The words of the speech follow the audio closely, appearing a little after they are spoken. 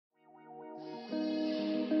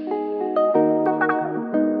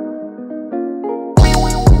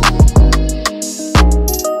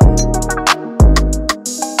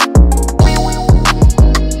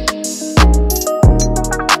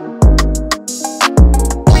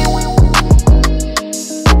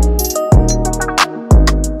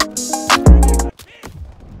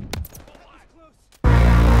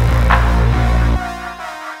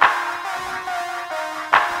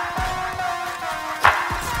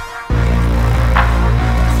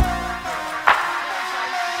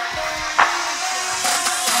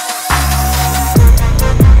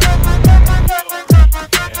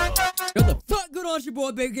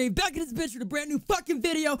your boy Big Game back in this bitch with a brand new fucking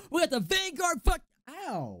video. We got the Vanguard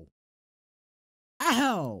Ow.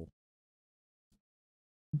 Ow.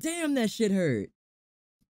 Damn, that shit hurt.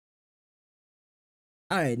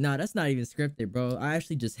 Alright, nah, that's not even scripted, bro. I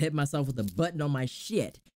actually just hit myself with a button on my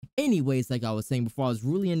shit. Anyways, like I was saying before, I was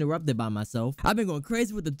really interrupted by myself. I've been going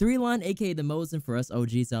crazy with the 3-line, aka the most, and for us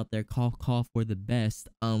OGs out there, cough, cough, we're the best.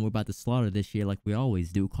 We're about to slaughter this year like we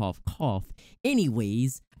always do, cough, cough.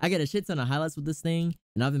 Anyways, I got a shit ton of highlights with this thing,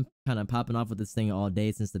 and I've been kind of popping off with this thing all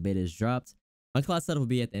day since the beta has dropped. My class setup will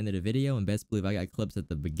be at the end of the video, and best believe I got clips at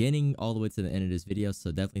the beginning all the way to the end of this video,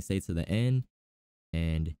 so definitely stay to the end.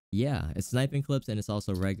 And yeah, it's sniping clips and it's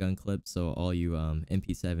also red gun clips, so all you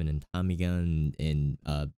MP7 and Tommy gun and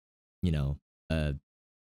you know,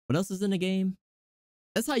 what else is in the game?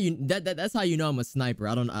 That's how you that's how you know I'm a sniper.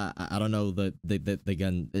 I don't know the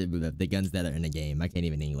guns that are in the game. I can't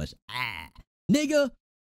even English. Ah, nigga.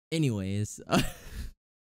 Anyways, oh,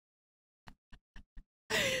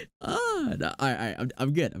 no, all right,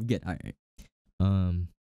 I'm good. All right.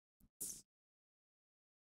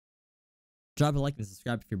 Drop a like and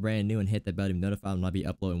subscribe if you're brand new and hit that bell to be notified when I'll be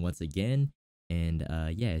uploading once again. And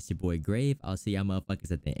yeah, it's your boy Grave. I'll see y'all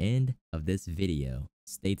motherfuckers at the end of this video.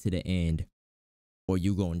 Stay to the end or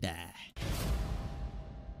you gonna die.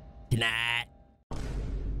 Tonight.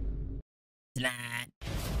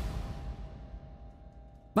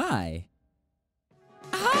 Bye.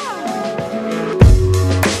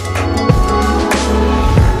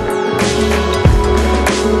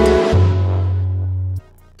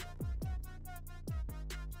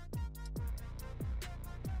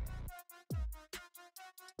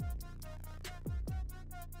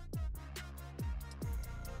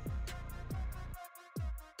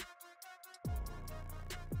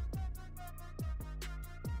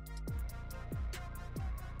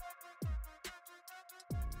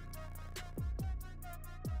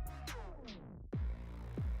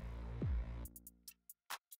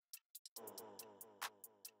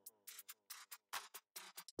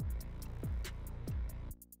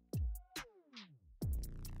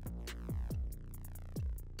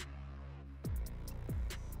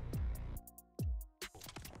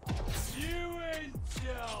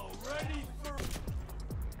 Ready for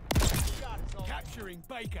capturing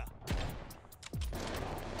Baker.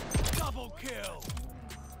 Double kill.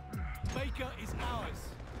 Baker is ours.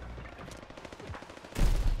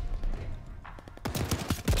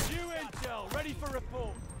 New intel ready for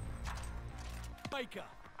report. Baker.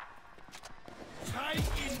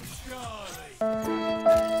 Taking Charlie.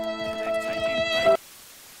 They're taking Baker.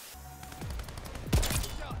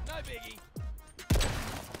 Shot, no biggie.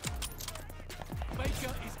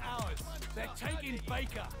 Baker is ours. They're taking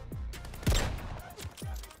Baker.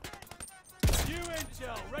 New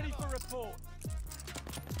intel, ready for report.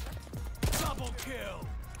 Double kill.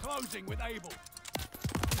 Closing with Able.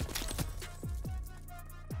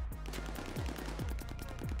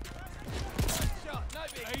 Shot, no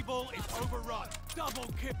big. Able is overrun. Double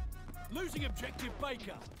kill. Losing objective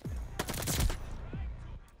Baker.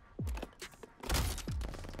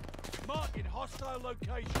 Marking hostile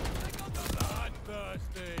location.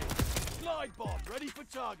 Bloodthirsty. Slide bomb ready for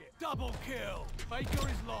target. Double kill. Baker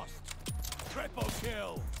is lost. Triple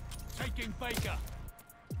kill. Taking Baker.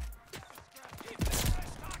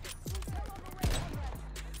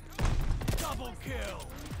 Double kill.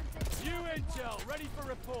 New intel ready for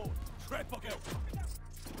report. Triple kill.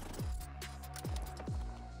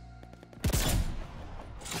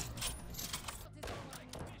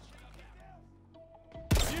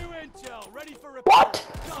 Intel ready for report. What?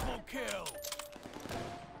 Double kill.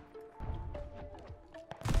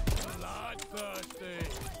 Bloodthirsty.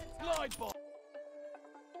 Glide bomb.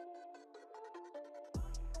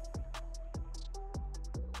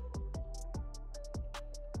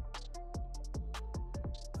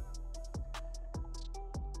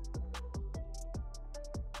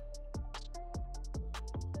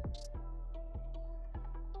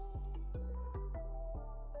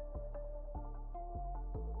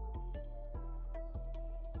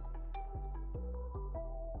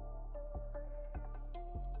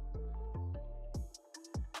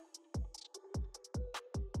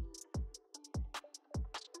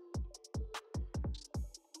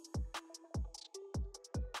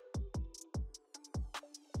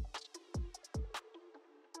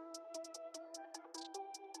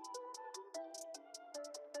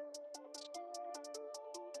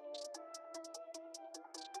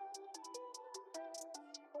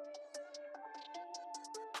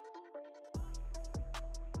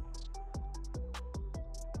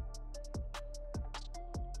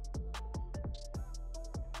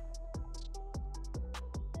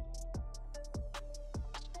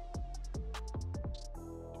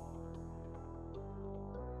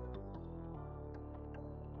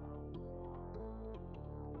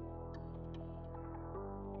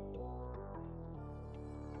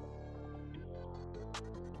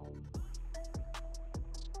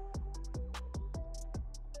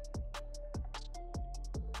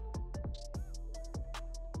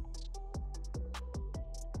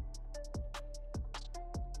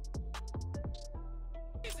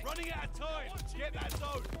 Running out of time. Get that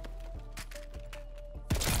zone.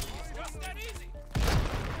 It's just that easy.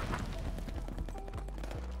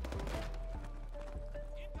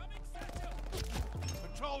 Incoming satchel.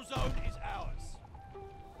 Control zone is ours.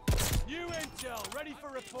 New intel ready for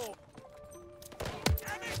report.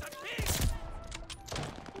 Damn it, a piece!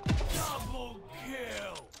 Double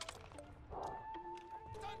kill.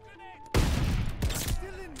 Stun grenade.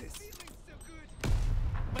 Still in this. Feeling so good.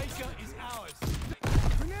 Baker is ours.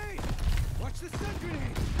 Grenade! Watch the stun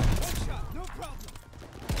grenade! One shot, no problem.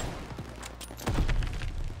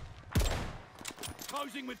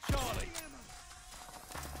 Closing with Charlie.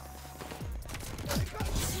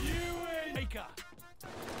 You in! Baker!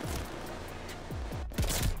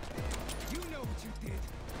 You know what you did.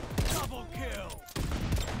 Double kill!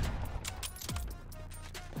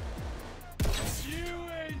 You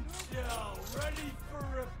intel! Ready for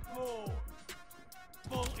report!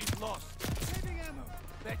 Bull is lost. Saving ammo.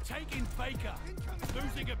 They're taking Baker.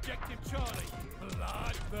 Losing objective Charlie.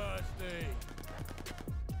 Bloodthirsty.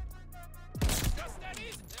 Just that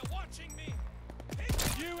easy. They're watching me.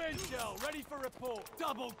 New intel, ready for report.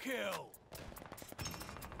 Double kill.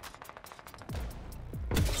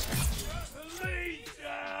 The lead's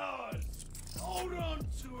ours. Hold on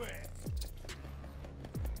to it.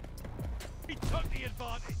 He took the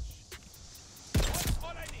advantage. What's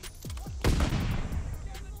all I need?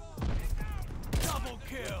 Double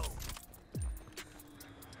kill!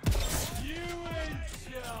 You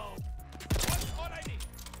intel! What's all I need?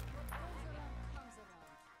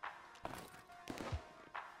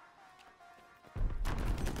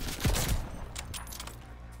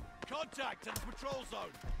 Contact at the patrol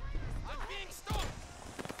zone. I'm being stopped.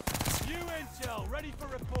 New intel ready for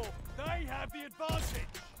report. They have the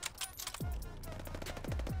advantage.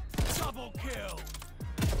 Double kill.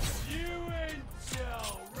 New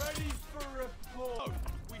intel ready for report.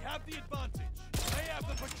 We have the advantage. They have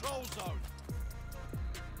the patrol zone.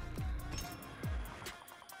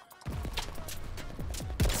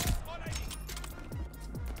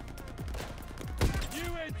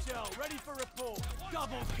 New intel ready for report.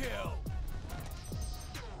 Double kill.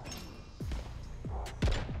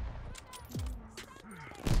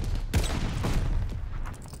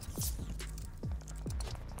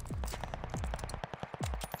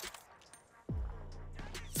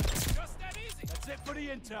 That's it for the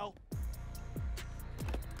intel.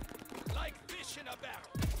 Like fish in a barrel.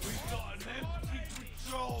 We've got an empty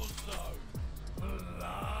patrol zone.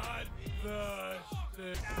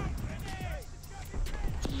 Bloodthirsty.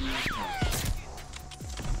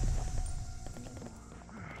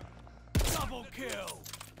 Double kill.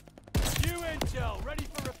 New intel ready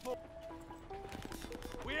for report.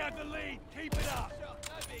 We have the lead. Keep it up.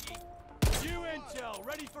 New intel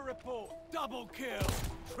ready for report. Double kill.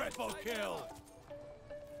 Triple kill.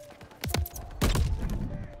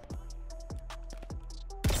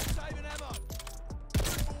 Saving ammo. 2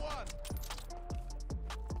 for 1.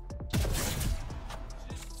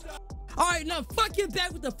 Alright, now fuck you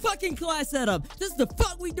back with the fucking class setup. This is the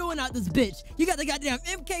fuck we doing out this bitch. You got the goddamn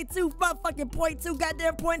MK2 motherfucking .2,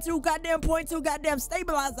 goddamn .2, goddamn .2, goddamn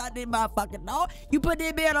stabilizer out there, motherfucking dog. You put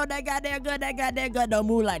that bed on that goddamn gun don't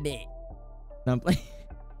move like that. No, I'm playing.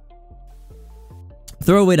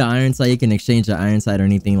 Throw away the iron sight. You can exchange the iron sight or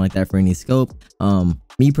anything like that for any scope.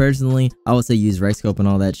 Me personally, I would say use rec scope and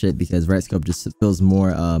all that shit because rec scope just feels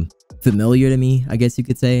more familiar to me, I guess you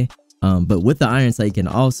could say. But with the iron sight, you can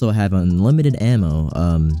also have unlimited ammo.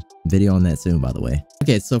 Video on that soon, by the way.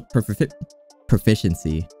 Okay, so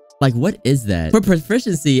proficiency. Like, what is that? For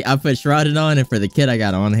proficiency, I put shrouded on, and for the kit, I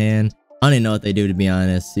got on hand. I don't even know what they do, to be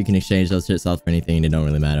honest. You can exchange those shits off for anything. They don't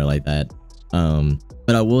really matter like that.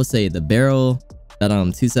 But I will say the barrel, that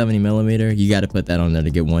 270mm, you got to put that on there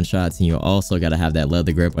to get one shots, and you also got to have that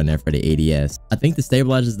leather grip on there for the ADS. I think the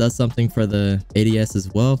stabilizers does something for the ADS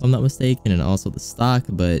as well, if I'm not mistaken, and also the stock,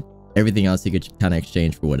 but everything else you could kind of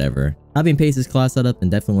exchange for whatever. Copy and paste this class setup,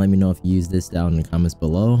 and definitely let me know if you use this down in the comments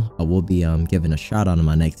below. I will be giving a shout out in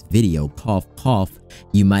my next video. Cough cough,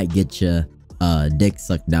 you might get your dick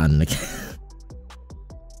sucked down in the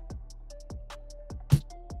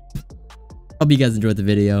Hope you guys enjoyed the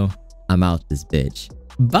video. I'm out this bitch.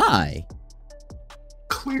 Bye.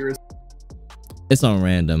 Clear. It's on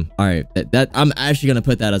random. All right, that I'm actually gonna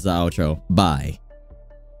put that as the outro. Bye.